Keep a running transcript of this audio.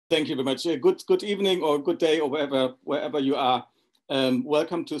Thank you very much. Good evening or good day or wherever you are.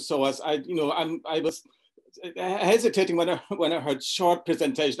 Welcome to SOAS. I was hesitating when I heard short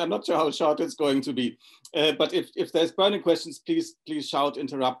presentation. I'm not sure how short it's going to be, but if there's burning questions, please shout,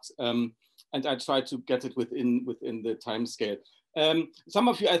 interrupt, and I try to get it within the time scale. Some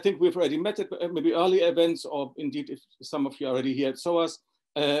of you, I think we've already met at maybe early events, or indeed if some of you are already here at SOAS.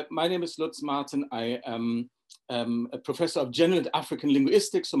 My name is Lutz Martin. I am a professor of general and African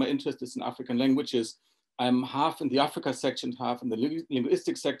linguistics, so my interest is in African languages. I'm half in the Africa section, half in the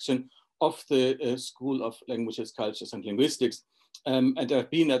linguistics section of the School of Languages, Cultures and Linguistics. And I've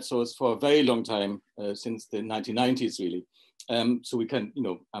been at SOAS for a very long time, since the 1990s really. So we can,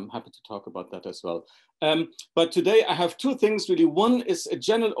 I'm happy to talk about that as well. But today I have two things really. One is a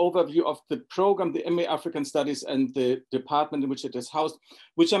general overview of the program, the MA African Studies and the department in which it is housed,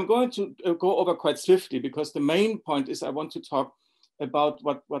 which I'm going to go over quite swiftly because the main point is I want to talk about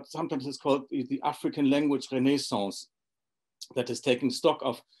what sometimes is called the African language renaissance, that is taking stock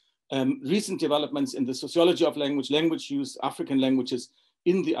of recent developments in the sociology of language use, African languages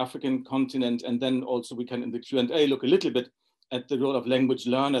in the African continent, and then also we can in the Q&A look a little bit at the role of language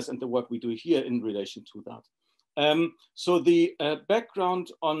learners and the work we do here in relation to that. So the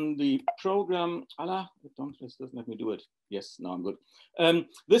background on the program, this doesn't let me do it. Yes, now I'm good.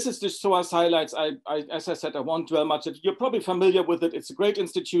 This is the SOAS highlights. As I said, I won't dwell much. You're probably familiar with it. It's a great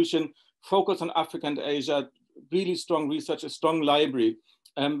institution, focused on Africa and Asia, really strong research, a strong library,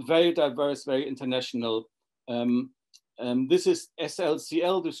 very diverse, very international. This is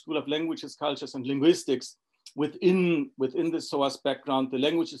SLCL, the School of Languages, Cultures and Linguistics. Within the SOAS background, the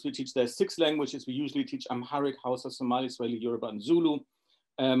languages we teach, there's 6 languages. We usually teach Amharic, Hausa, Somali, Swahili, Yoruba, and Zulu.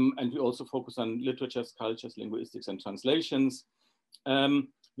 And we also focus on literatures, cultures, linguistics, and translations.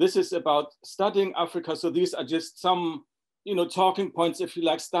 This is about studying Africa. So these are just some, talking points, if you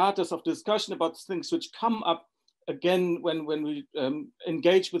like, starters of discussion about things which come up again when we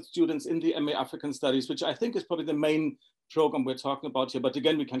engage with students in the MA African Studies, which I think is probably the main program we're talking about here. But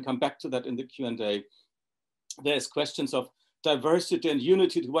again, we can come back to that in the Q&A. There's questions of diversity and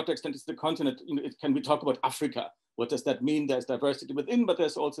unity. To what extent is the continent, can we talk about Africa? What does that mean? There's diversity within, but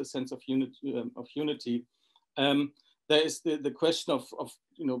there's also a sense of unity. There is the question of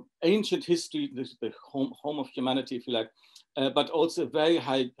ancient history, the home of humanity, if you like, but also very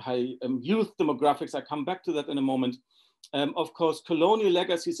high youth demographics. I come back to that in a moment. Of course, colonial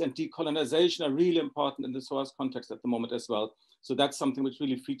legacies and decolonization are really important in the SOAS context at the moment as well. So that's something which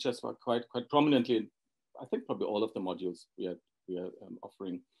really features quite prominently. I think probably all of the modules we are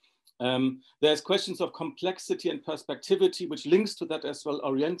offering. There's questions of complexity and perspectivity, which links to that as well.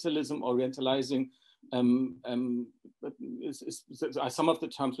 Orientalism, orientalizing, are some of the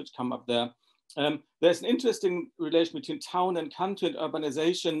terms which come up there. There's an interesting relation between town and country and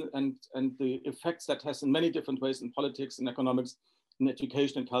urbanization and the effects that has in many different ways in politics and economics, in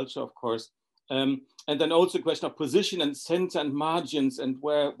education and culture, of course. And then also a question of position and center and margins and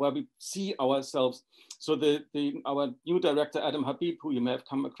where we see ourselves. So our new director, Adam Habib, who you may have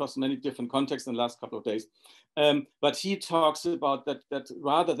come across in many different contexts in the last couple of days, but he talks about that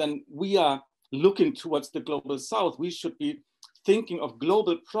rather than we are looking towards the global south, we should be thinking of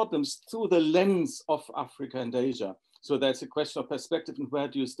global problems through the lens of Africa and Asia. So that's a question of perspective and where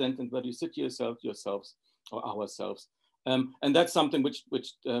do you stand and where do you sit yourselves or ourselves. And that's something which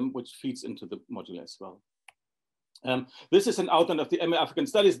feeds into the module as well. This is an outline of the MA African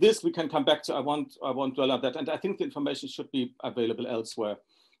Studies. This we can come back to. I won't dwell on that. And I think the information should be available elsewhere.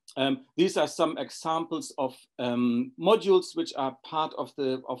 These are some examples of modules which are part of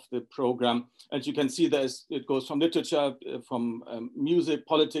the program. As you can see, it goes from literature, from music,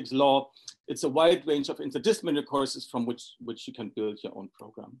 politics, law. It's a wide range of interdisciplinary courses from which you can build your own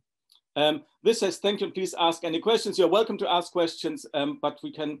program. This says, thank you, please ask any questions. You're welcome to ask questions, but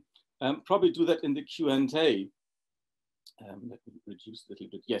we can probably do that in the Q&A. Let me reduce a little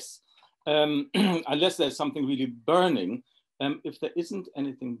bit, yes. Unless there's something really burning. If there isn't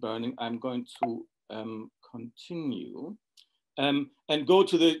anything burning, I'm going to continue and go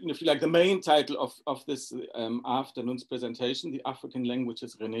to the, if you like, the main title of this afternoon's presentation, the African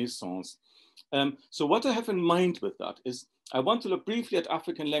Languages Renaissance. So what I have in mind with that is I want to look briefly at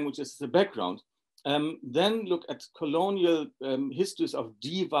African languages as a background, then look at colonial histories of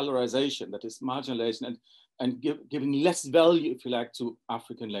devalorization, that is marginalization and giving less value, if you like, to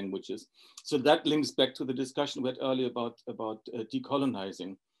African languages. So that links back to the discussion we had earlier about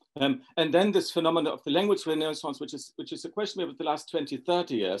decolonizing. And then this phenomenon of the language renaissance, which is a question of the last 20,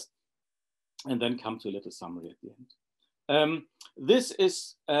 30 years, and then come to a little summary at the end. This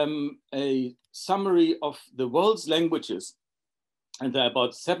is a summary of the world's languages And there are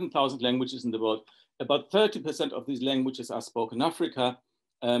about 7,000 languages in the world. About 30% of these languages are spoken in Africa.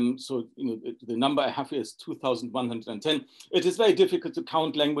 So the number I have here is 2,110. It is very difficult to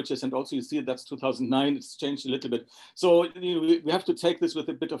count languages, and also you see that's 2009. It's changed a little bit. So we have to take this with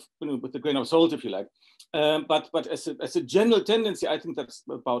a bit of with a grain of salt, if you like. But as a general tendency, I think that's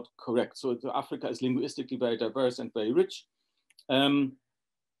about correct. So Africa is linguistically very diverse and very rich.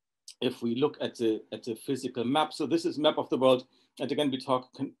 If we look at the physical map, so this is map of the world. And again, we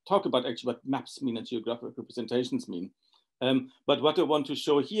can talk about actually what maps mean and geographic representations mean. But what I want to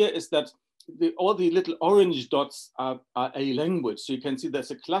show here is that all the little orange dots are a language. So you can see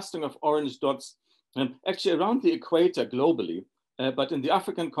there's a clustering of orange dots actually around the equator globally. But in the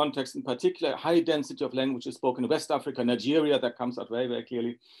African context, in particular, high density of languages spoken in West Africa, Nigeria, that comes out very, very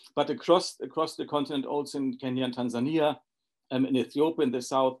clearly. But across the continent, also in Kenya and Tanzania, in Ethiopia in the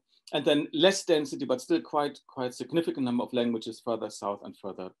south, and then less density, but still quite significant number of languages further south and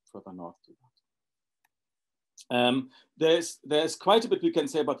further north to that. There's quite a bit we can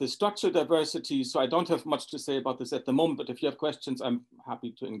say about the structural diversity. So I don't have much to say about this at the moment, but if you have questions, I'm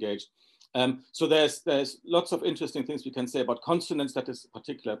happy to engage. So there's lots of interesting things we can say about consonants, that is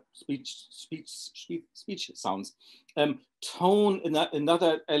particular speech sounds. Tone,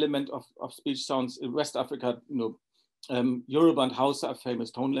 another element of speech sounds. In West Africa, Yoruba and Hausa are famous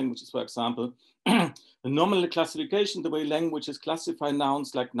tone languages, for example. The nominal classification, the way languages classify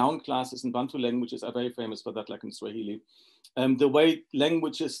nouns, like noun classes in Bantu languages, are very famous for that, like in Swahili. The way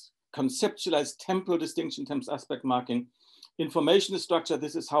languages conceptualize temporal distinction in terms of aspect marking. Information structure,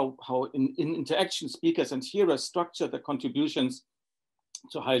 this is how in interaction speakers and hearers structure their contributions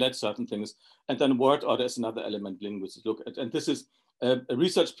to highlight certain things. And then word order is another element linguists look at. And this is a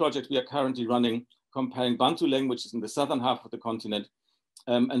research project we are currently running, comparing Bantu languages in the southern half of the continent.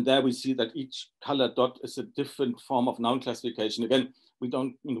 And there we see that each colored dot is a different form of noun classification. Again, we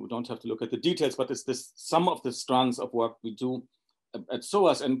don't have to look at the details, but it's this some of the strands of work we do at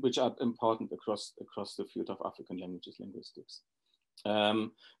SOAS, and which are important across the field of African languages linguistics.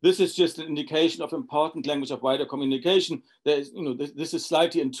 This is just an indication of important language of wider communication. There is, this is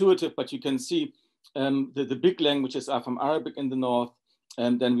slightly intuitive, but you can see the big languages are from Arabic in the north.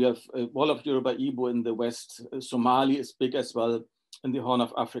 And then we have Wall of Yoruba Igbo in the west. Somali is big as well in the Horn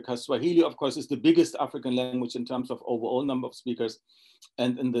of Africa. Swahili, of course, is the biggest African language in terms of overall number of speakers.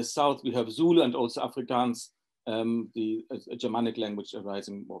 And in the south, we have Zulu and also Afrikaans, the Germanic language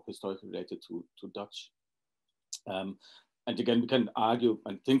arising more historically related to Dutch. And again, we can argue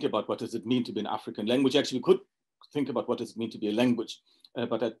and think about what does it mean to be an African language. Actually, we could think about what does it mean to be a language.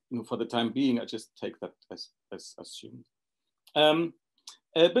 But for the time being, I just take that as assumed.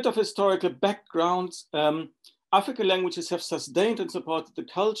 A bit of historical background. African languages have sustained and supported the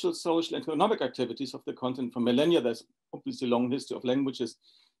cultural, social, and economic activities of the continent for millennia. There's obviously a long history of languages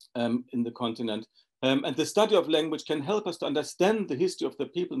in the continent. And the study of language can help us to understand the history of the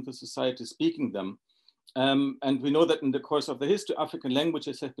people and the society speaking them. And we know that in the course of the history, African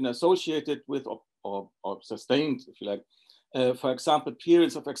languages have been associated with or sustained, if you like, for example,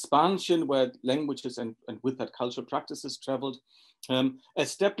 periods of expansion where languages and with that cultural practices traveled.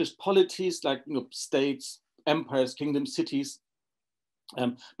 Established polities like states, empires, kingdoms, cities,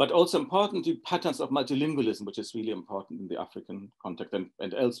 but also importantly patterns of multilingualism, which is really important in the African context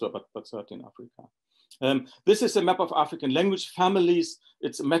and elsewhere, but certainly in Africa. This is a map of African language families.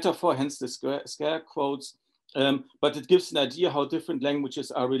 It's a metaphor, hence the scare quotes, but it gives an idea how different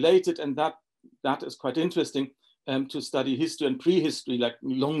languages are related, and that is quite interesting to study history and prehistory, like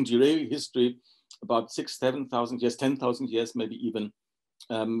longue durée history, about 6,000 to 7,000 years, 10,000 years, maybe even,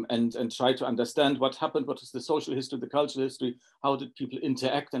 and try to understand what happened, what is the social history, the cultural history, how did people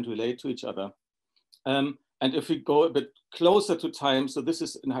interact and relate to each other. And if we go a bit closer to time, so this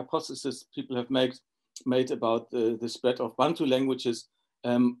is a hypothesis people have made about the spread of Bantu languages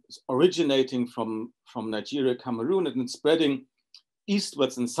originating from Nigeria, Cameroon, and then spreading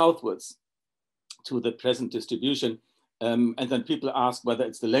eastwards and southwards to the present distribution. And then people ask whether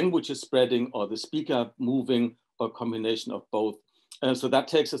it's the languages spreading or the speaker moving or a combination of both. So that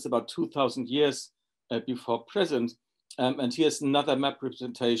takes us about 2,000 years before present. And here's another map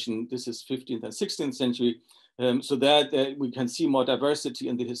representation. This is 15th and 16th century. So there we can see more diversity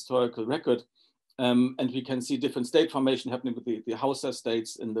in the historical record. And we can see different state formation happening with the Hausa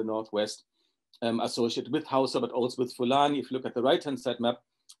states in the Northwest associated with Hausa, but also with Fulani. If you look at the right-hand side map,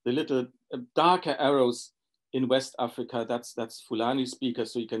 the little darker arrows in West Africa, that's Fulani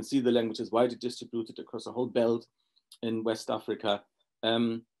speakers. So you can see the language is widely distributed across a whole belt in West Africa.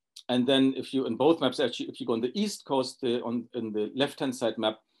 And then if you, in both maps, actually, if you go on the East Coast, in the left-hand side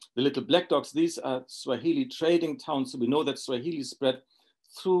map, The little black dots, these are Swahili trading towns. So we know that Swahili spread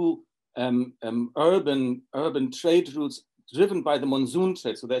through urban trade routes driven by the monsoon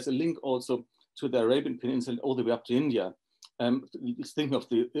trade. So there's a link also to the Arabian Peninsula all the way up to India. Thinking of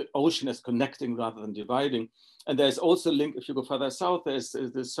the ocean as connecting rather than dividing. And there's also a link, if you go further south, there's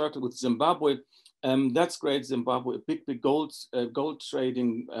the circle with Zimbabwe. That's great, Zimbabwe, a big gold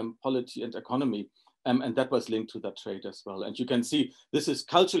trading polity and economy. And that was linked to that trade as well. And you can see this is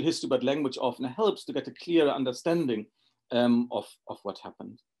cultural history, but language often helps to get a clearer understanding of what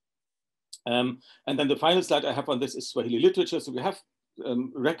happened. And then the final slide I have on this is Swahili literature. So we have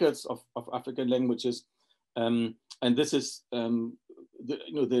records of African languages. And this is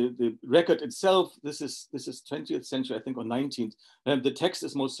the record itself. This is 20th century, I think, or 19th. The text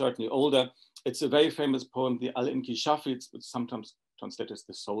is most certainly older. It's a very famous poem, the Al-Inkishafi, it's sometimes translated as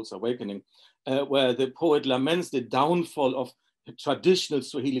the Soul's Awakening, where the poet laments the downfall of the traditional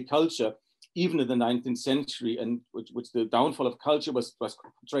Swahili culture, even in the 19th century, and which the downfall of culture was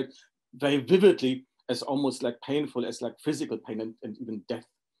portrayed very vividly as almost like painful, as like physical pain and even death.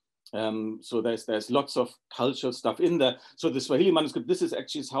 So there's lots of cultural stuff in there. So the Swahili manuscript, this is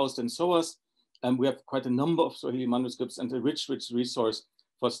actually housed in SOAS, and we have quite a number of Swahili manuscripts and a rich resource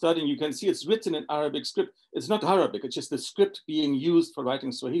for studying. You can see it's written in Arabic script. It's not Arabic, it's just the script being used for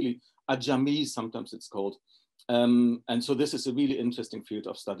writing Swahili, Ajami sometimes it's called. And so this is a really interesting field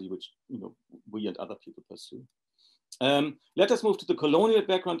of study, which we and other people pursue. Let us move to the colonial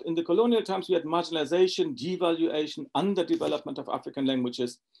background. In the colonial times, we had marginalization, devaluation, underdevelopment of African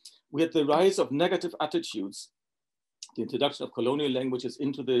languages. We had the rise of negative attitudes, the introduction of colonial languages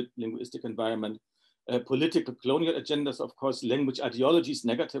into the linguistic environment, political colonial agendas, of course, language ideologies,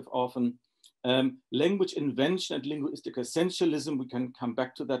 negative often, language invention and linguistic essentialism. We can come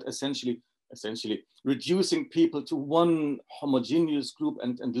back to that, essentially reducing people to one homogeneous group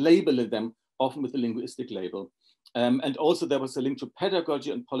and labeling them often with a linguistic label. And also there was a link to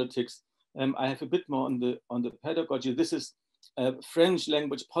pedagogy and politics. I have a bit more on the pedagogy. This is French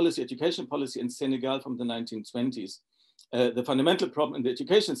language policy, education policy in Senegal from the 1920s. The fundamental problem in the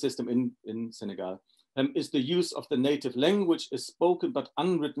education system in Senegal is the use of the native language, a spoken but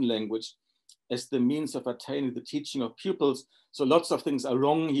unwritten language, as the means of attaining the teaching of pupils. So lots of things are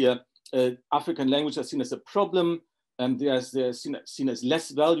wrong here. African languages are seen as a problem. They're seen as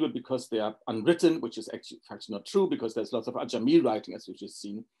less valuable because they are unwritten, which is actually not true because there's lots of Ajami writing, as we've just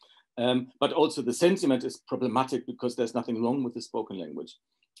seen. But also the sentiment is problematic because there's nothing wrong with the spoken language.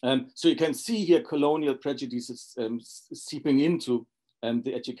 So you can see here colonial prejudices seeping into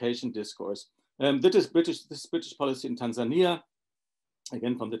the education discourse. This is British policy in Tanzania,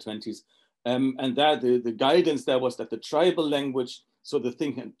 again from the 20s. And there the guidance there was that the tribal language, so the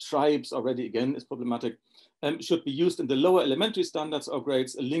thing in tribes already again is problematic, should be used in the lower elementary standards or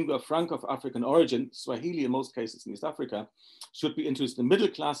grades. A lingua franca of African origin, Swahili in most cases in East Africa, should be introduced in the middle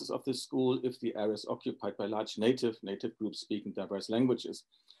classes of the school if the area is occupied by large native groups speaking diverse languages.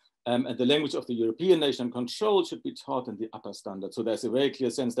 And the language of the European nation and control should be taught in the upper standard. So there's a very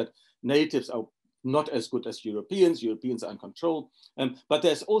clear sense that natives are not as good as Europeans. Europeans are in control. But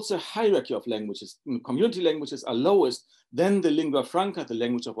there's also a hierarchy of languages. Community languages are lowest, then the lingua franca, the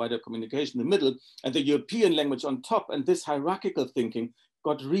language of wider communication in the middle, and the European language on top. And this hierarchical thinking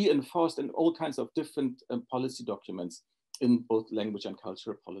got reinforced in all kinds of different policy documents in both language and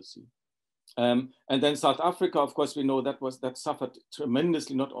cultural policy. And then South Africa, of course, we know that suffered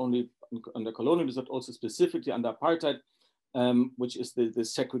tremendously, not only under colonialism, but also specifically under apartheid, which is the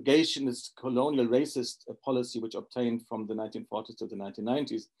segregationist, colonial, racist policy which obtained from the 1940s to the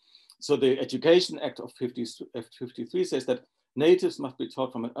 1990s. So the Education Act of 53 says that natives must be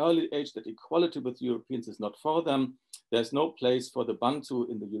taught from an early age that equality with Europeans is not for them. There's no place for the Bantu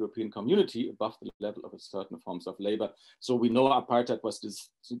in the European community above the level of a certain forms of labor. So we know apartheid was this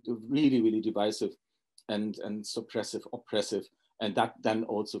really, really divisive and suppressive, oppressive. And that then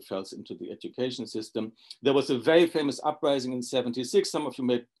also falls into the education system. There was a very famous uprising in '76. Some of you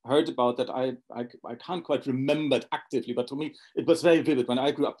may have heard about that. I can't quite remember it actively, but to me, it was very vivid. When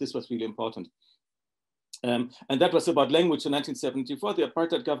I grew up, this was really important. And that was about language. In 1974, the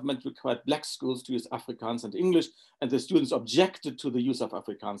apartheid government required Black schools to use Afrikaans and English, and the students objected to the use of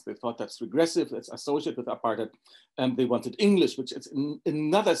Afrikaans. They thought that's regressive, that's associated with apartheid, and they wanted English, which is in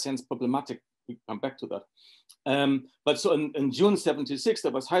another sense problematic. We come back to that. But so in June '76,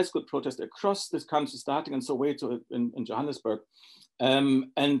 there was high school protest across this country, starting in Soweto in Johannesburg. And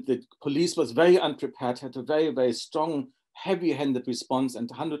the police was very unprepared, had a very, very strong, heavy-handed response, and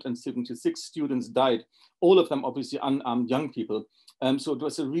 176 students died, all of them obviously unarmed young people. So it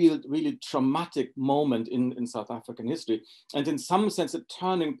was a really traumatic moment in South African history, and in some sense a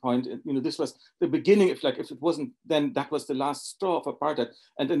turning point. This was the beginning. If it wasn't then, that was the last straw of apartheid,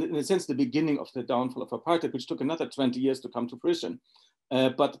 and in a sense the beginning of the downfall of apartheid, which took another 20 years to come to fruition.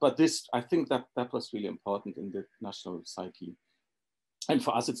 But this, I think that was really important in the national psyche, and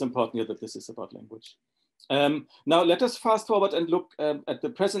for us it's important here that this is about language. Now let us fast forward and look at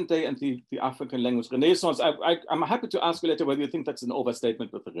the present day and the African language renaissance. I'm happy to ask you later whether you think that's an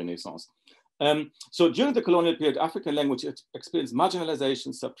overstatement with the Renaissance. So during the colonial period, African language experienced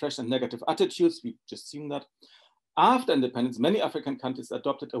marginalization, suppression, and negative attitudes. We've just seen that. After independence, many African countries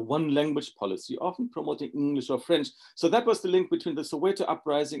adopted a one language policy, often promoting English or French. So that was the link between the Soweto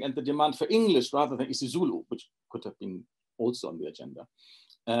uprising and the demand for English rather than isiZulu, which could have been also on the agenda.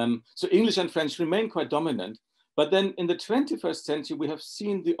 So English and French remain quite dominant. But then in the 21st century, we have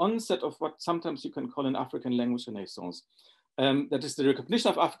seen the onset of what sometimes you can call an African language renaissance. That is the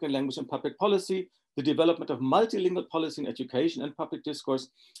recognition of African language in public policy, the development of multilingual policy in education and public discourse,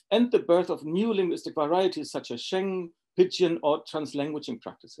 and the birth of new linguistic varieties such as Sheng, Pidgin, or translanguaging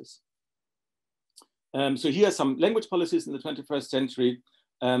practices. So here are some language policies in the 21st century.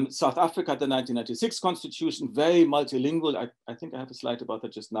 South Africa, the 1996 constitution, very multilingual. I think I have a slide about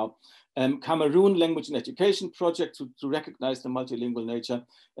that just now. Cameroon language and education project to recognize the multilingual nature.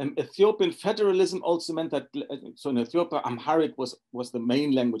 Ethiopian federalism also meant that, so in Ethiopia, Amharic was the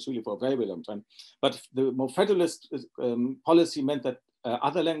main language really for a very, very long time. But the more federalist policy meant that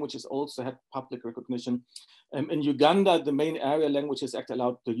other languages also had public recognition. In Uganda, the main area languages act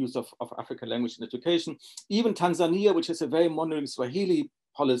allowed the use of African language in education. Even Tanzania, which has a very monitoring Swahili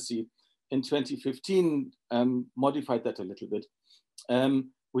policy in 2015, modified that a little bit.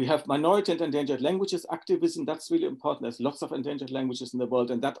 We have minority and endangered languages activism. That's really important. There's lots of endangered languages in the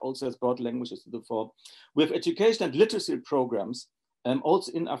world, and that also has brought languages to the fore. We have education and literacy programs,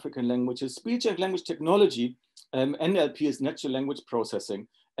 also in African languages. Speech and language technology, NLP is natural language processing,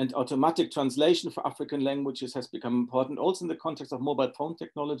 and automatic translation for African languages has become important, also in the context of mobile phone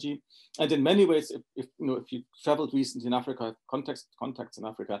technology. And in many ways, if you traveled recently in Africa, contacts in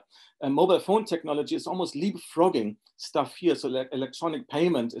Africa, mobile phone technology is almost leapfrogging stuff here. So electronic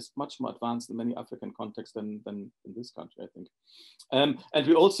payment is much more advanced in many African contexts than in this country, I think. And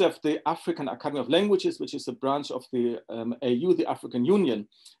we also have the African Academy of Languages, which is a branch of the AU, the African Union,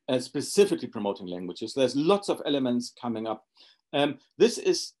 specifically promoting languages. There's lots of elements coming up. This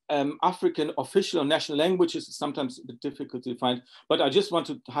is African official or national languages. It's sometimes a bit difficult to find, but I just want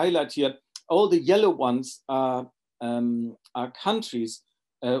to highlight here, all the yellow ones are countries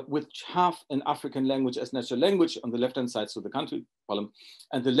which have an African language as national language on the left-hand side, so the country column,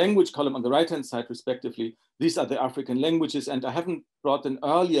 and the language column on the right-hand side, respectively. These are the African languages, and I haven't brought an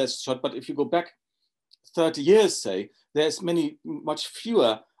earlier shot, but if you go back 30 years, say, there's much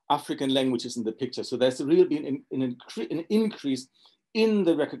fewer African languages in the picture. So there's really been an increase in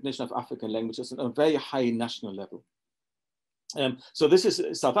the recognition of African languages at a very high national level. So this is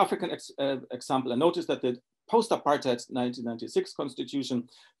a South African example. I noticed that the post-apartheid 1996 constitution,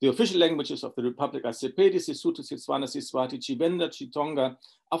 the official languages of the Republic are Sepedi, Sesotho, Setswana, Siswati, Tshivenda, Chitonga,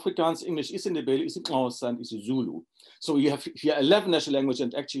 Afrikaans, English, isiNdebele, isiXhosa, and isiZulu. So you have here 11 national languages,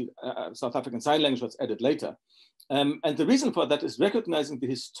 and actually South African Sign Language was added later. And the reason for that is recognizing the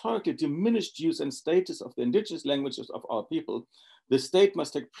historically diminished use and status of the indigenous languages of our people. The state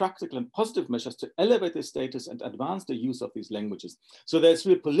must take practical and positive measures to elevate the status and advance the use of these languages. So there's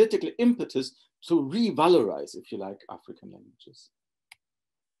real political impetus to revalorize, if you like, African languages.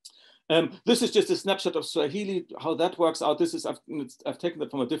 This is just a snapshot of Swahili, how that works out. This is, I've taken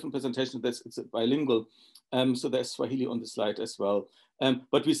that from a different presentation. It's a bilingual, so there's Swahili on the slide as well.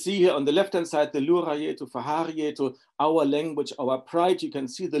 But we see here on the left-hand side, the Lura Yetu, Fahari Yetu, our language, our pride. You can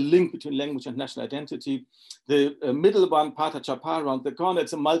see the link between language and national identity. The middle one, Pata Chapa, around the corner,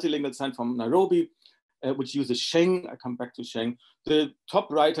 it's a multilingual sign from Nairobi, which uses Sheng. I come back to Sheng. The top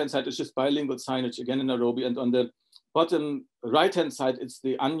right-hand side is just bilingual signage, again in Nairobi. And on the bottom right-hand side, it's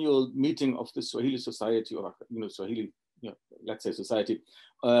the annual meeting of the Swahili Society, or Swahili, let's say Society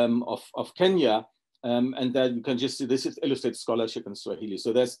of Kenya. And then you can just see this is illustrated scholarship in Swahili.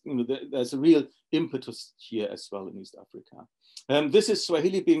 So there's a real impetus here as well in East Africa. This is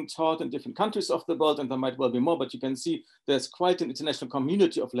Swahili being taught in different countries of the world, and there might well be more, but you can see there's quite an international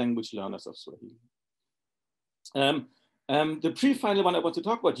community of language learners of Swahili. The pre-final one I want to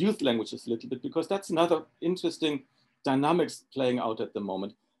talk about youth languages a little bit, because that's another interesting dynamics playing out at the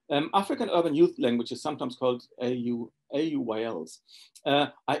moment. African urban youth languages, sometimes called AUYLs,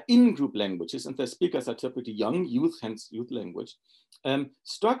 are in-group languages, and their speakers are typically young youth, hence youth language.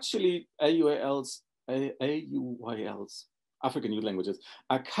 Structurally, AUYLs African youth languages,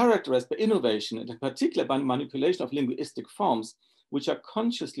 are characterized by innovation, and in particular by manipulation of linguistic forms, which are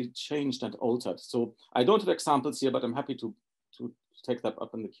consciously changed and altered. So I don't have examples here, but I'm happy to take that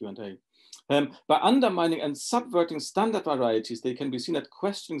up in the Q&A. By undermining and subverting standard varieties, they can be seen as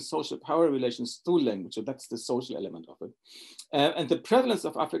questioning social power relations through language. So that's the social element of it. And the prevalence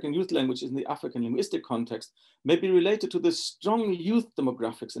of African youth language in the African linguistic context may be related to the strong youth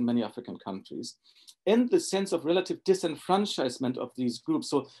demographics in many African countries and the sense of relative disenfranchisement of these groups.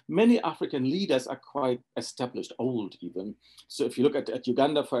 So many African leaders are quite established, old even. So if you look at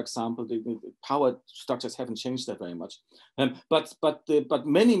Uganda, for example, the power structures haven't changed that very much. But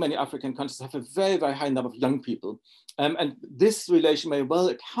many African countries have a very, very high number of young people. And this relation may well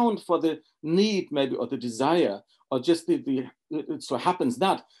account for the need maybe, or the desire, or just it so happens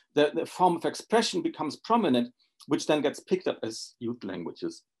that the form of expression becomes prominent, which then gets picked up as youth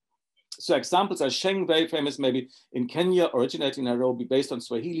languages. So examples are Sheng, very famous maybe in Kenya, originating in Nairobi, based on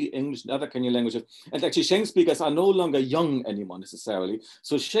Swahili, English, and other Kenyan languages. And actually Sheng speakers are no longer young anymore necessarily.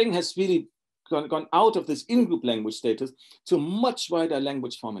 So Sheng has really gone out of this in-group language status to a much wider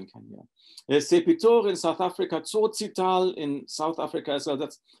language form in Kenya. Sepitor in South Africa, Tsotsital in South Africa as well.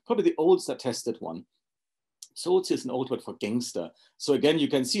 That's probably the oldest attested one. Tsotsi is an old word for gangster. So again, you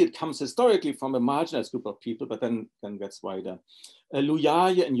can see it comes historically from a marginalized group of people, but then gets wider.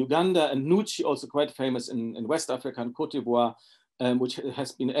 Luyaye in Uganda, and Nuchi, also quite famous in West Africa and Cote d'Ivoire, which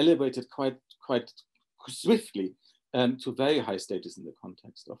has been elevated quite swiftly to very high status in the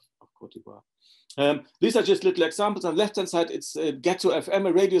context of Cote d'Ivoire. These are just little examples. On the left-hand side, it's Ghetto FM,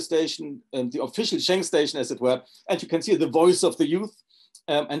 a radio station, the official Sheng station, as it were. And you can see the voice of the youth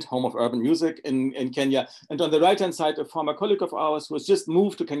and home of urban music in Kenya. And on the right-hand side, a former colleague of ours who has just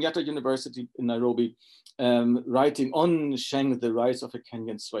moved to Kenyatta University in Nairobi, writing on Sheng, the rise of a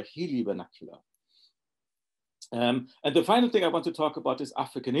Kenyan Swahili vernacular. And the final thing I want to talk about is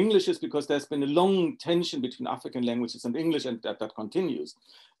African Englishes, because there's been a long tension between African languages and English, and that continues.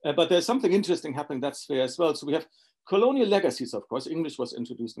 But there's something interesting happening in that sphere as well. So we have colonial legacies, of course. English was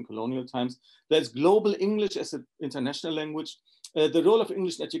introduced in colonial times. There's global English as an international language. The role of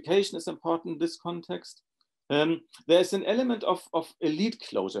English in education is important in this context. There's an element of elite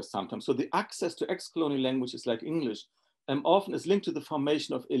closure sometimes. So the access to ex-colonial languages like English often is linked to the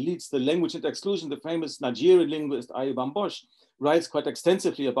formation of elites. The language and exclusion, the famous Nigerian linguist Ayi Bambosh writes quite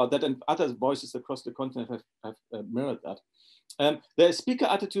extensively about that, and other voices across the continent have mirrored that. The speaker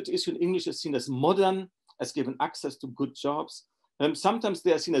attitude issue in English is seen as modern, as given access to good jobs. Sometimes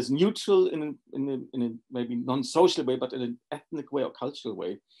they are seen as neutral in a maybe non-social way, but in an ethnic way or cultural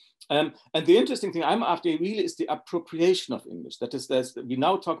way. And the interesting thing I'm after really is the appropriation of English. That is, we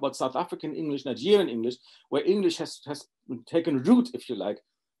now talk about South African English, Nigerian English, where English has taken root, if you like,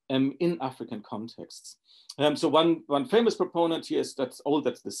 in African contexts. So one famous proponent here is that's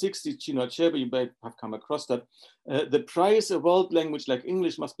the 60s, Chinua Achebe, you may have come across that. The price a world language like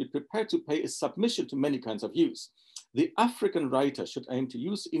English must be prepared to pay is submission to many kinds of use. The African writer should aim to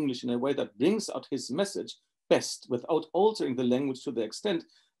use English in a way that brings out his message best without altering the language to the extent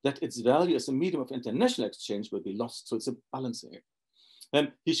that its value as a medium of international exchange will be lost. So it's a balancing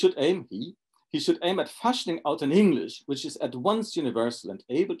act. He should aim at fashioning out an English which is at once universal and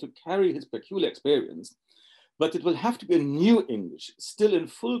able to carry his peculiar experience, but it will have to be a new English, still in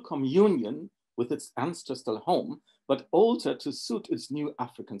full communion with its ancestral home, but altered to suit its new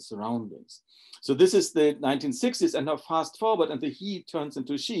African surroundings. So this is the 1960s, and now fast forward, and the he turns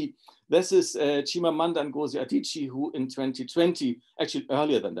into she. This is Chimamanda Ngozi Adichie, who in 2020, actually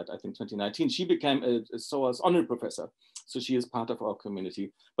earlier than that, I think 2019, she became a SOAS honorary professor. So she is part of our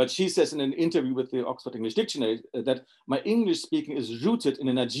community. But she says in an interview with the Oxford English Dictionary that my English speaking is rooted in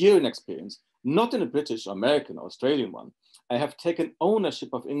a Nigerian experience, not in a British, American, or Australian one. I have taken ownership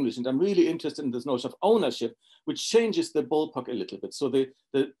of English, and I'm really interested in this notion of ownership, which changes the ballpark a little bit. So the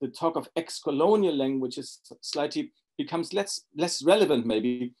talk of ex-colonial languages slightly becomes less relevant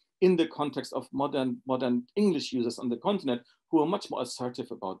maybe in the context of modern English users on the continent who are much more assertive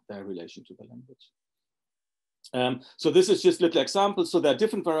about their relation to the language. So this is just little examples. So there are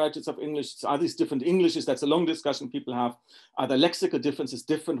different varieties of English. Are these different Englishes? That's a long discussion people have. Are there lexical differences,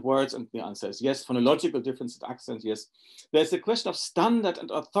 different words? And the answer is yes. Phonological differences, accents, yes. There's a question of standard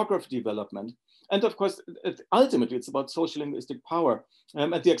and orthography development. And of course, ultimately, it's about social linguistic power.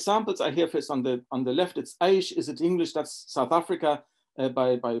 And the examples I have is on the left, it's Aish, is it English? That's South Africa,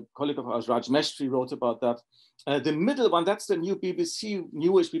 by a colleague of ours, Raj Mestri, wrote about that. The middle one, that's the new BBC,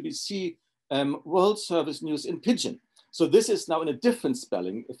 newish BBC World Service News in Pidgin. So this is now in a different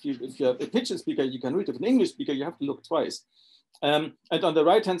spelling. If you're a Pidgin speaker, you can read it. If an English speaker, you have to look twice. And on the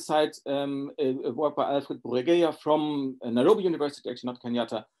right-hand side, a work by Alfred Buregeya from Nairobi University, actually not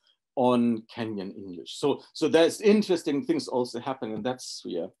Kenyatta, on Kenyan English. So there's interesting things also happening in that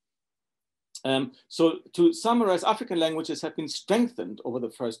sphere. So to summarize, African languages have been strengthened over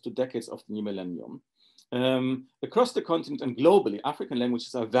the first 2 decades of the new millennium. Across the continent and globally, African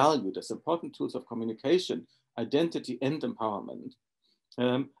languages are valued as important tools of communication, identity, and empowerment.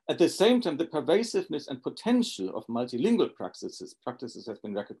 At the same time, the pervasiveness and potential of multilingual practices has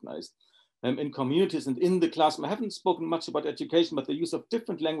been recognized in communities and in the classroom. I haven't spoken much about education, but the use of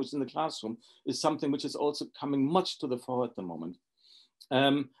different languages in the classroom is something which is also coming much to the fore at the moment.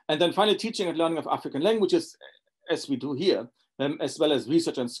 And then finally, teaching and learning of African languages, as we do here, as well as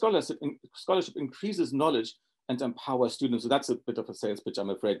research and scholarship increases knowledge and empowers students. So that's a bit of a sales pitch, I'm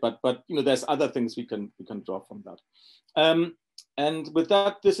afraid, but you know, there's other things we can draw from that. And with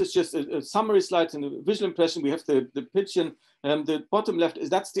that, this is just a summary slide and a visual impression. We have the pigeon. The bottom left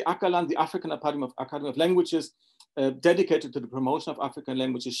that's the ACALAN, the African Academy of Languages, dedicated to the promotion of African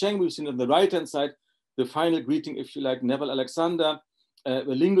languages. Sheng, we've seen on the right-hand side, the final greeting, if you like, Neville Alexander, a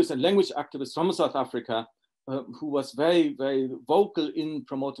linguist and language activist from South Africa, who was very, very vocal in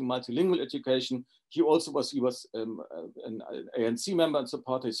promoting multilingual education. He was an ANC member and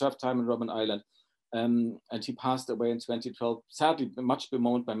supporter. He served time in Robben Island. And he passed away in 2012, sadly, much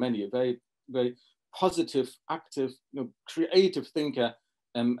bemoaned by many, a very, very positive, active, you know, creative thinker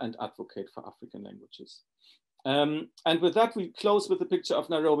and advocate for African languages. And with that, we close with a picture of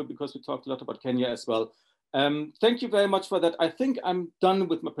Nairobi because we talked a lot about Kenya as well. Thank you very much for that. I think I'm done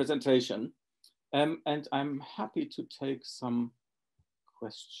with my presentation and I'm happy to take some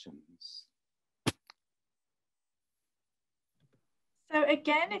questions. So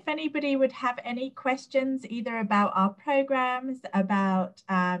again, if anybody would have any questions, either about our programs, about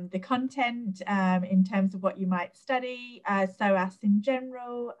the content in terms of what you might study, SOAS in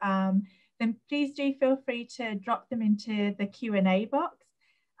general, then please do feel free to drop them into the Q&A box.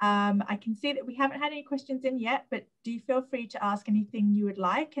 I can see that we haven't had any questions in yet, but do feel free to ask anything you would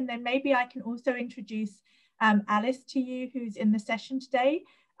like. And then maybe I can also introduce Alice to you, who's in the session today.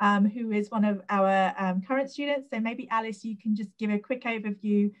 Who is one of our current students. So maybe Alice, you can just give a quick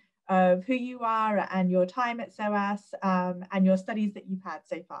overview of who you are and your time at SOAS and your studies that you've had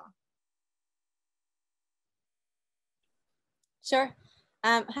so far. Sure.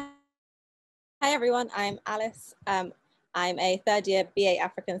 Hi everyone, I'm Alice. I'm a third year BA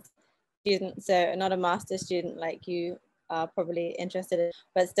African student, so not a master's student like you are probably interested in,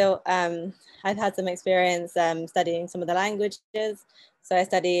 but still I've had some experience studying some of the languages. So I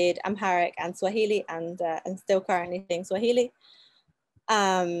studied Amharic and Swahili and still currently studying Swahili.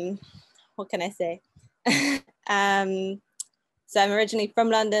 What can I say? So I'm originally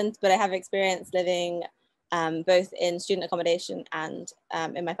from London, but I have experience living both in student accommodation and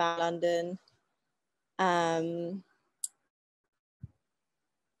in my family London.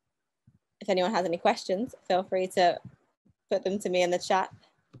 If anyone has any questions, feel free to put them to me in the chat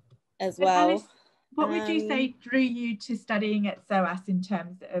as well. Alice, what would you say drew you to studying at SOAS in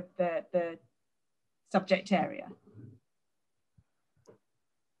terms of the subject area?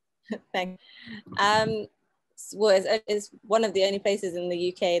 Thanks. Well, it's one of the only places in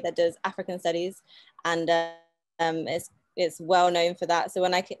the UK that does African studies, and it's well known for that. So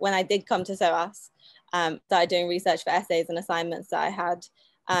when I did come to SOAS, started doing research for essays and assignments that I had.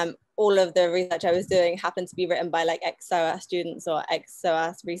 All of the research I was doing happened to be written by like ex-SOAS students or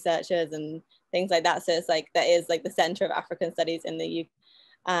ex-SOAS researchers and things like that. So it's like that is like the center of African studies in the UK.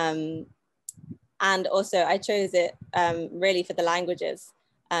 And also I chose it really for the languages.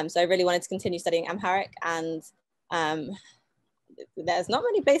 So I really wanted to continue studying Amharic, and there's not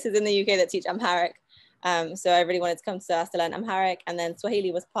many places in the UK that teach Amharic. So I really wanted to come to SOAS to learn Amharic, and then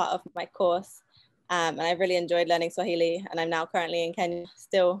Swahili was part of my course. And I really enjoyed learning Swahili, and I'm now currently in Kenya,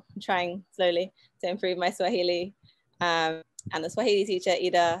 still trying slowly to improve my Swahili. And the Swahili teacher,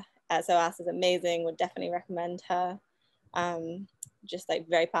 Ida at SOAS, is amazing, would definitely recommend her. Just like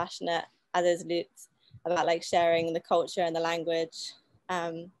very passionate, as is Lutz, about like sharing the culture and the language,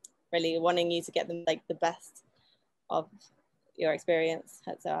 really wanting you to get them like the best of your experience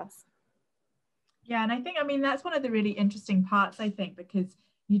at SOAS. Yeah, and I think, I mean, that's one of the really interesting parts, I think, because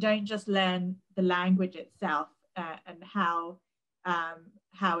you don't just learn the language itself and how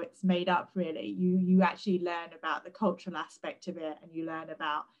it's made up, really. You actually learn about the cultural aspect of it, and you learn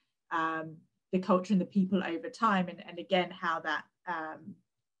about the culture and the people over time, and again, how that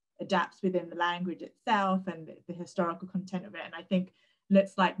adapts within the language itself and the historical content of it. And I think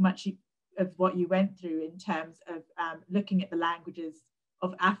looks like much of what you went through in terms of looking at the languages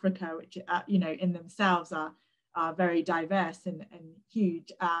of Africa, which you know in themselves are are very diverse and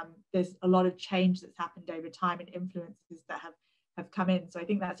huge. There's a lot of change that's happened over time and influences that have come in. So I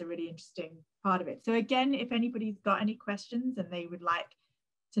think that's a really interesting part of it. So again, if anybody's got any questions and they would like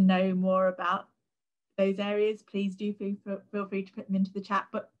to know more about those areas, please do feel free to put them into the chat.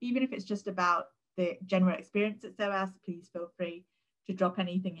 But even if it's just about the general experience at SOAS, please feel free to drop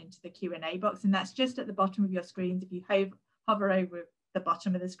anything into the Q&A box. And that's just at the bottom of your screens. If you hover over the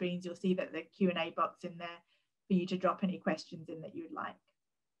bottom of the screens, you'll see that the Q&A box in there for you to drop any questions in that you would like.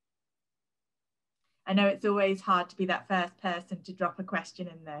 I know it's always hard to be that first person to drop a question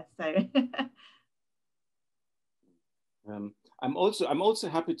in there, so. I'm also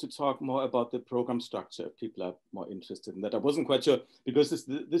happy to talk more about the program structure if people are more interested in that. I wasn't quite sure because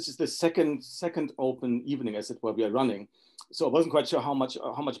this is the second open evening, as it were, we are running. So I wasn't quite sure how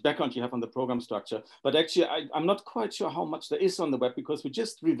much background you have on the program structure. But actually, I'm not quite sure how much there is on the web because we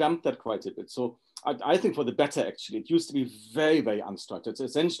just revamped that quite a bit. So I think for the better, actually. It used to be very, very unstructured. So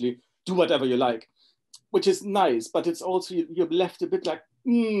essentially, do whatever you like, which is nice, but it's also, you're left a bit like,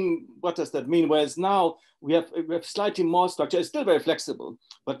 what does that mean? Whereas now we have slightly more structure. It's still very flexible,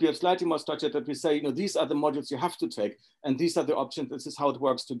 but we have slightly more structure that we say, these are the modules you have to take, and these are the options. This is how it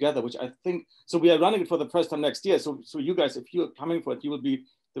works together, which I think, so we are running it for the first time next year. So you guys, if you're coming for it, you will be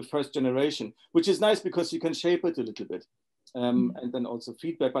the first generation, which is nice because you can shape it a little bit. And then also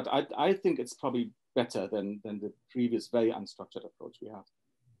feedback, but I think it's probably better than the previous very unstructured approach we have.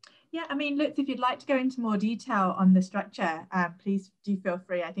 Yeah, I mean, Lutz, if you'd like to go into more detail on the structure, please do feel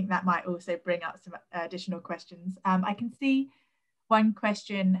free. I think that might also bring up some additional questions. I can see one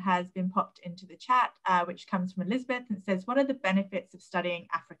question has been popped into the chat, which comes from Elizabeth, and it says, what are the benefits of studying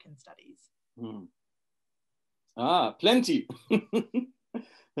African studies? Plenty.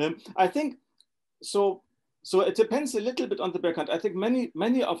 I think, so it depends a little bit on the background. I think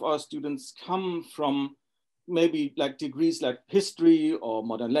many of our students come from maybe like degrees like history or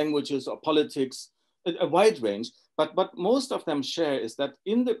modern languages or politics, a wide range. But what most of them share is that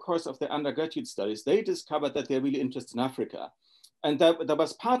in the course of their undergraduate studies, they discovered that they're really interested in Africa. And that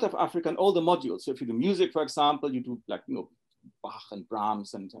was part of Africa in all the modules. So if you do music, for example, you do like, Bach and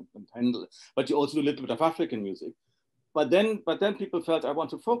Brahms and Handel, but you also do a little bit of African music. But then people felt, I want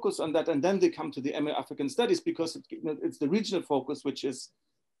to focus on that. And then they come to the MA African Studies because it's the regional focus, which is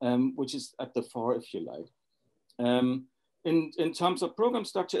at the fore, if you like. In terms of program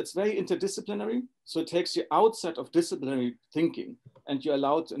structure, it's very interdisciplinary. So it takes you outside of disciplinary thinking, and you're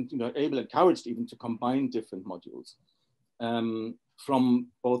allowed and encouraged even to combine different modules from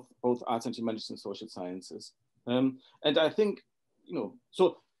both arts and humanities and social sciences. And I think,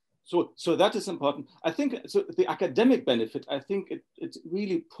 so that is important. I think so the academic benefit, I think it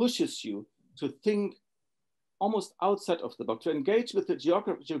really pushes you to think almost outside of the box, to engage with the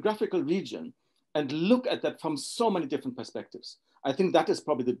geographical region and look at that from so many different perspectives. I think that is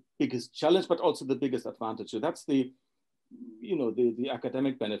probably the biggest challenge, but also the biggest advantage. So that's the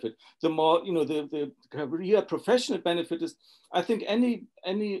academic benefit. The more, the career professional benefit is, I think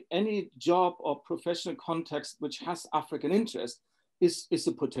any job or professional context which has African interest is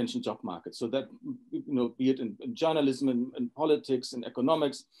a potential job market. So that, be it in journalism and politics and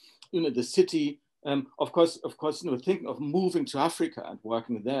economics, the city, of course, thinking of moving to Africa and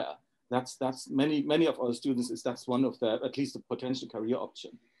working there. That's many of our students that's one of their, at least a potential career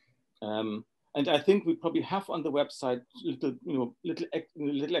option. And I think we probably have on the website little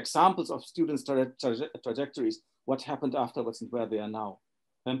examples of students' trajectories, what happened afterwards and where they are now.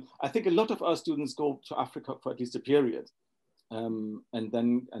 I think a lot of our students go to Africa for at least a period, and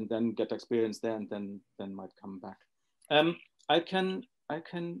then get experience there, and then might come back. I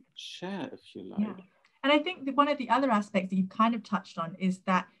can share if you like. Yeah. And I think that one of the other aspects that you kind of touched on is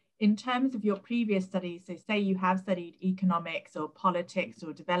that in terms of your previous studies, so say you have studied economics or politics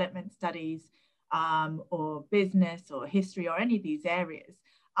or development studies, or business or history or any of these areas,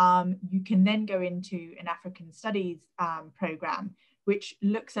 you can then go into an African studies program, which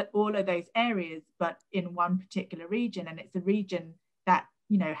looks at all of those areas, but in one particular region. And it's a region that,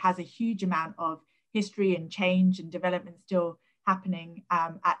 has a huge amount of history and change and development still happening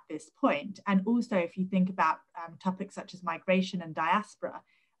at this point. And also, if you think about topics such as migration and diaspora,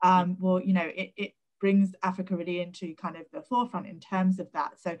 it brings Africa really into kind of the forefront in terms of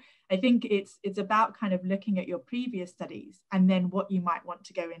that. So I think it's about kind of looking at your previous studies and then what you might want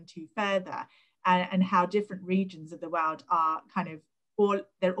to go into further, and how different regions of the world are kind of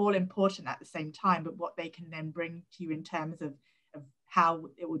they're all important at the same time, but what they can then bring to you in terms of how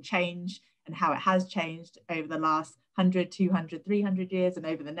it will change and how it has changed over the last 100, 200, 300 years and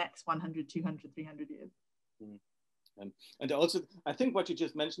over the next 100, 200, 300 years. And also, I think what you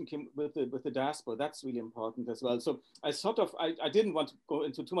just mentioned, Kim, with the diaspora, that's really important as well. So I didn't want to go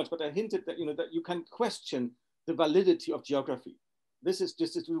into too much, but I hinted that, that you can question the validity of geography. This is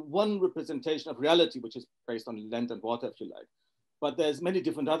just one representation of reality, which is based on land and water, if you like. But there's many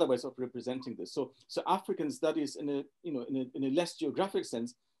different other ways of representing this. So African studies in a less geographic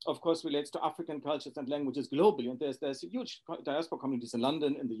sense, of course, relates to African cultures and languages globally. And there's a huge diaspora communities in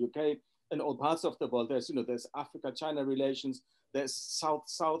London, in the UK, in all parts of the world. There's Africa-China relations, there's South,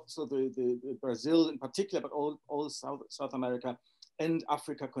 so the Brazil in particular, but all South America and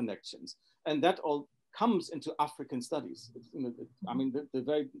Africa connections. And that all comes into African studies. I mean, the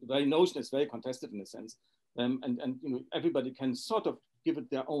very notion is very contested in a sense. And everybody can sort of give it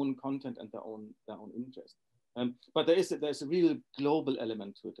their own content and their own interest. But there's a real global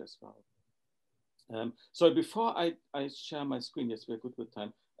element to it as well. So before I share my screen, yes, we're good with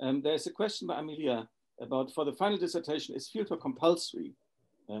time. There's a question by Amelia about, for the final dissertation, is fieldwork compulsory?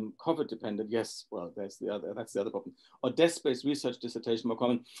 COVID dependent? Yes. Well, that's the other problem. Or desk-based research dissertation more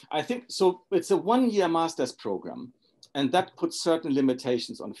common? I think so. It's a one-year master's program, and that puts certain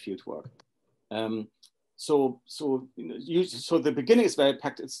limitations on fieldwork. So the beginning is very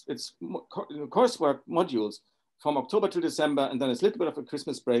packed. It's coursework modules from October to December, and then it's a little bit of a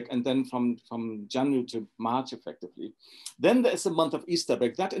Christmas break, and then from January to March, effectively. Then there is a month of Easter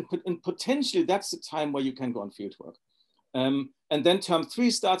break. That and potentially that's the time where you can go on fieldwork. And then term 3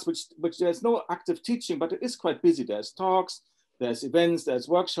 starts, which there's no active teaching, but it is quite busy. There's talks, there's events, there's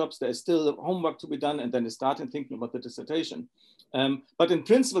workshops, there's still homework to be done, and then you start thinking about the dissertation. But in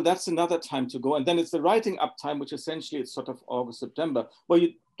principle, that's another time to go. And then it's the writing up time, which essentially it's sort of August, September, where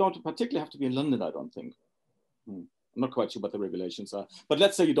you don't particularly have to be in London, I don't think. I'm not quite sure what the regulations are, but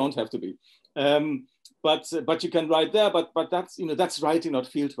let's say you don't have to be. But you can write there, but that's, that's writing, not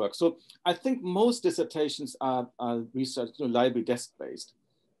fieldwork. So I think most dissertations are research, library desk-based.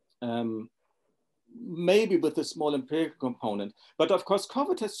 Maybe with a small empirical component. But of course,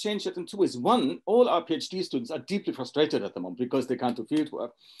 COVID has changed it in 2 ways. One, all our PhD students are deeply frustrated at the moment because they can't do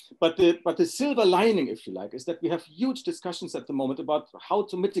fieldwork. But the silver lining, if you like, is that we have huge discussions at the moment about how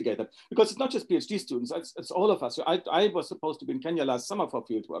to mitigate that. Because it's not just PhD students, it's all of us. So I was supposed to be in Kenya last summer for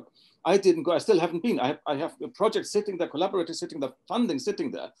fieldwork. I didn't go, I still haven't been. I have a project sitting there, collaborators sitting there, funding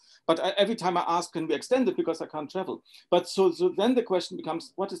sitting there. But every time I ask, can we extend it because I can't travel? But so then the question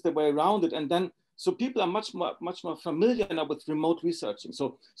becomes, what is the way around it? And then so people are much more familiar now with remote researching.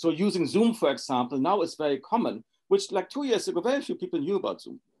 So using Zoom, for example, now is very common, which like 2 years ago, very few people knew about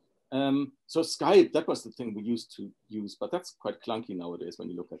Zoom. So Skype, that was the thing we used to use, but that's quite clunky nowadays when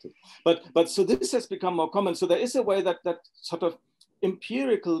you look at it. But so this has become more common. So there is a way that sort of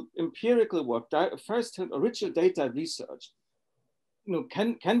empirical work, first original data research,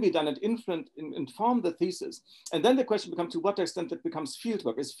 can be done and inform the thesis. And then the question becomes, to what extent it becomes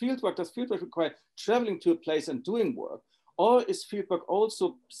fieldwork? Does fieldwork require traveling to a place and doing work? Or is fieldwork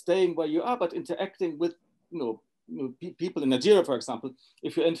also staying where you are, but interacting with people in Nigeria, for example,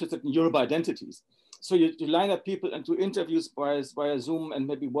 if you're interested in Yoruba identities? So you line up people and do interviews via Zoom and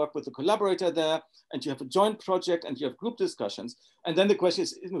maybe work with a collaborator there, and you have a joint project and you have group discussions. And then the question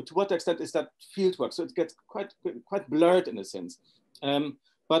is, to what extent is that fieldwork? So it gets quite blurred in a sense.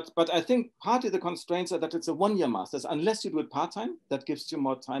 But I think partly the constraints are that it's a one-year master's, unless you do it part-time, that gives you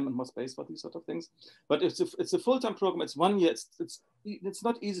more time and more space for these sort of things. But if it's a full-time program, it's 1 year, it's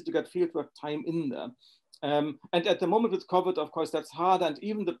not easy to get fieldwork time in there. And at the moment with COVID, of course, that's harder. And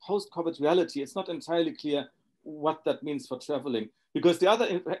even the post-COVID reality, it's not entirely clear what that means for traveling. Because the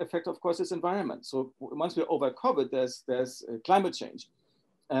other effect, of course, is environment. So once we're over COVID, there's climate change.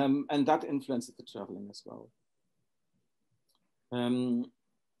 And that influences the traveling as well.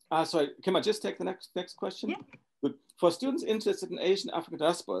 Sorry, can I just take the next question? Yeah. Good. For students interested in Asian African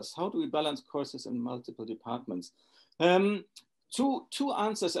diasporas, how do we balance courses in multiple departments? Two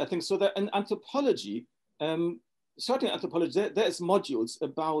answers, I think. So that in anthropology, certainly anthropology, there is modules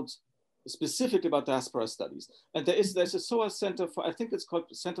specific about diaspora studies. And there's a SOAS center for, I think it's called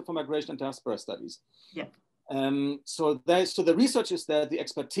Center for Migration and Diaspora Studies. Yeah. So the research is there, the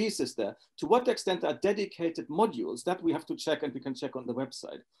expertise is there. To what extent are dedicated modules that we have to check, and we can check on the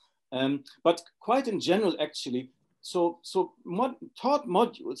website. But quite in general, actually, taught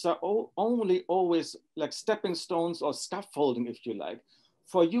modules are only always like stepping stones or scaffolding, if you like,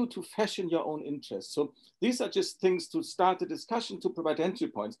 for you to fashion your own interests. So these are just things to start a discussion, to provide entry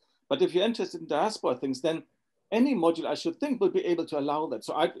points. But if you're interested in diaspora things, then any module, I should think, will be able to allow that.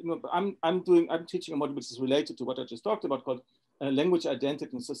 So I'm teaching a module which is related to what I just talked about, called Language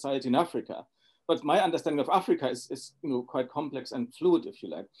Identity and Society in Africa. but my understanding of Africa is you know, quite complex and fluid, if you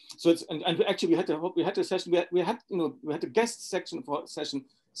like. So it's, and actually we had a session, we had a guest section for session,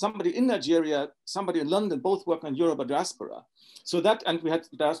 somebody in Nigeria, somebody in London, both work on Yoruba diaspora. So that, and we had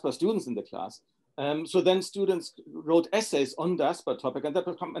diaspora students in the class. So then students wrote essays on diaspora topic, and that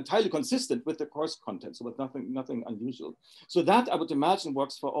become entirely consistent with the course content, so with nothing unusual. So that I would imagine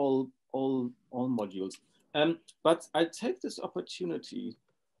works for all modules. But I take this opportunity,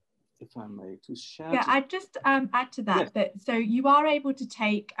 if I may, to share. Yeah, I'd just add to that, yes. so you are able to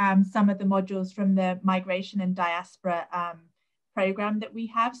take some of the modules from the migration and diaspora program that we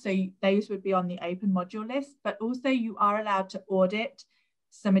have. So those would be on the open module list, but also you are allowed to audit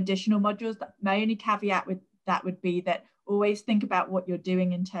some additional modules. My only caveat with that would be that always think about what you're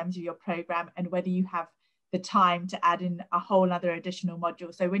doing in terms of your program and whether you have the time to add in a whole other additional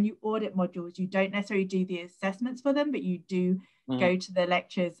module. So when you audit modules, you don't necessarily do the assessments for them, but you do go to the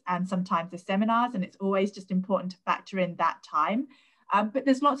lectures and sometimes the seminars, and it's always just important to factor in that time. But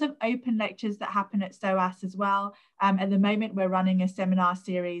there's lots of open lectures that happen at SOAS as well. At the moment, we're running a seminar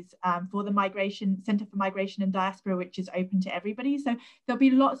series for the Center for Migration and Diaspora, which is open to everybody. So there'll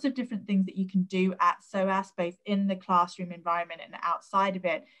be lots of different things that you can do at SOAS, both in the classroom environment and outside of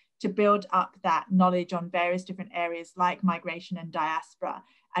it, to build up that knowledge on various different areas like migration and diaspora,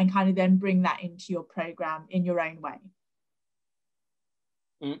 and kind of then bring that into your program in your own way.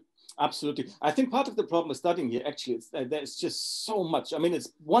 Absolutely. I think part of the problem with studying here, actually, is that there's just so much. I mean,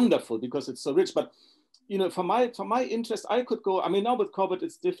 it's wonderful because it's so rich, but you know, for my interest, I could go, I mean, now with COVID,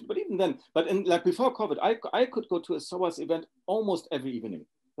 it's different, but even then, but in like before COVID, I could go to a SOAS event almost every evening.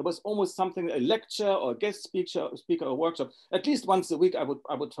 There was almost something, a lecture or a guest speaker or workshop, at least once a week I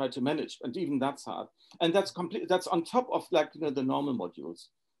would try to manage, and even that's hard. And that's that's on top of, like, you know, the normal modules.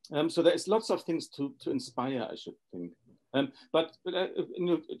 So there's lots of things to inspire, I should think. But you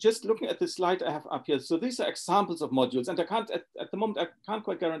know, just looking at the slide I have up here, so these are examples of modules, and I can't, at the moment, I can't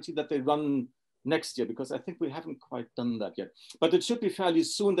quite guarantee that they run next year, because I think we haven't quite done that yet. But it should be fairly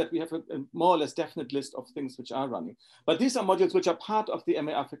soon that we have a more or less definite list of things which are running. But these are modules which are part of the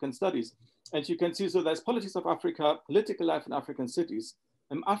MA African Studies. And you can see, so there's Politics of Africa, Political Life in African Cities,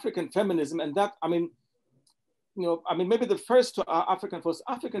 African Feminism, and that, I mean, you know, I mean, maybe the first to African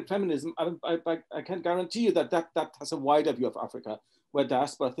feminism, I can guarantee you that has a wider view of Africa, where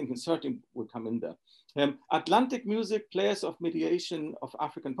diaspora thinking certainly would come in there. Atlantic music, players of mediation of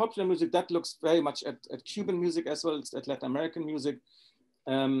African popular music, that looks very much at Cuban music as well as at Latin American music,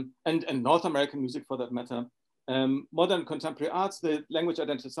 and North American music for that matter. Modern contemporary arts, the language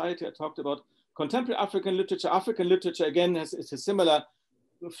identity society I talked about. Contemporary African literature again is a similar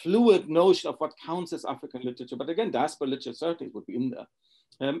fluid notion of what counts as African literature, but again, diaspora literature certainly would be in there.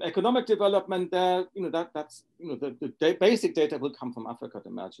 Economic development, there, you know, that's, you know, the basic data will come from Africa, I'd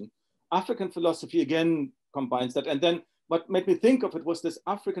imagine. African philosophy again combines that, and then what made me think of it was this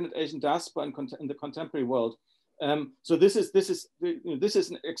African and Asian diaspora in the contemporary world. So this is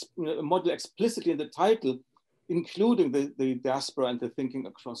a model explicitly in the title, including the diaspora and the thinking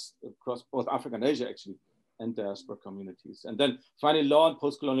across both Africa and Asia, actually, and diaspora communities. And then finally, law and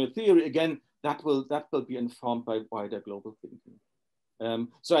post-colonial theory, again, that will be informed by wider global thinking.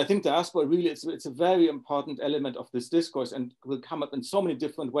 So I think diaspora really, it's a very important element of this discourse, and will come up in so many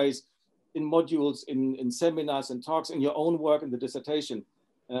different ways in modules, in seminars and talks, in your own work, in the dissertation.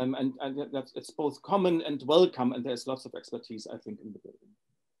 And it's both common and welcome, and there's lots of expertise, I think, in the building.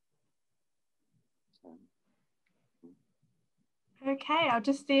 Okay, I'll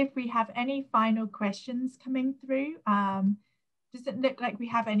just see if we have any final questions coming through. Doesn't look like we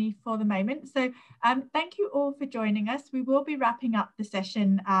have any for the moment. So thank you all for joining us. We will be wrapping up the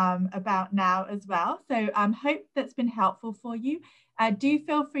session about now as well. So hope that's been helpful for you. Do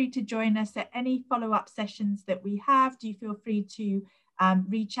feel free to join us at any follow-up sessions that we have. Do feel free to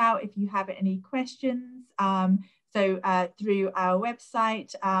reach out if you have any questions. Through our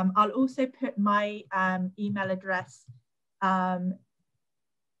website. I'll also put my email address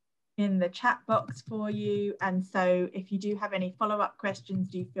in the chat box for you, and so if you do have any follow-up questions,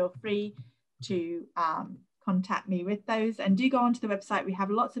 do feel free to contact me with those, and do go onto the website. We have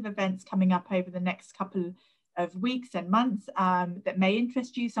lots of events coming up over the next couple of weeks and months that may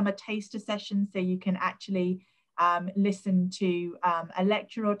interest you. Some are taster sessions, so you can actually listen to a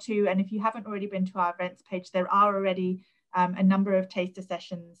lecture or two, and if you haven't already been to our events page, there are already a number of taster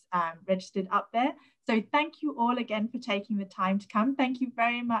sessions registered up there. So thank you all again for taking the time to come. Thank you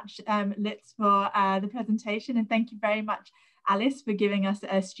very much, Litz, for the presentation, and thank you very much, Alice, for giving us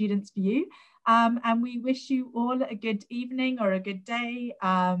a student's view. And we wish you all a good evening or a good day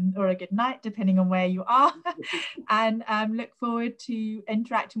or a good night, depending on where you are, and look forward to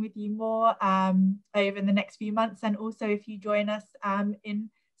interacting with you more over the next few months, and also if you join us in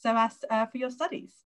SOAS for your studies.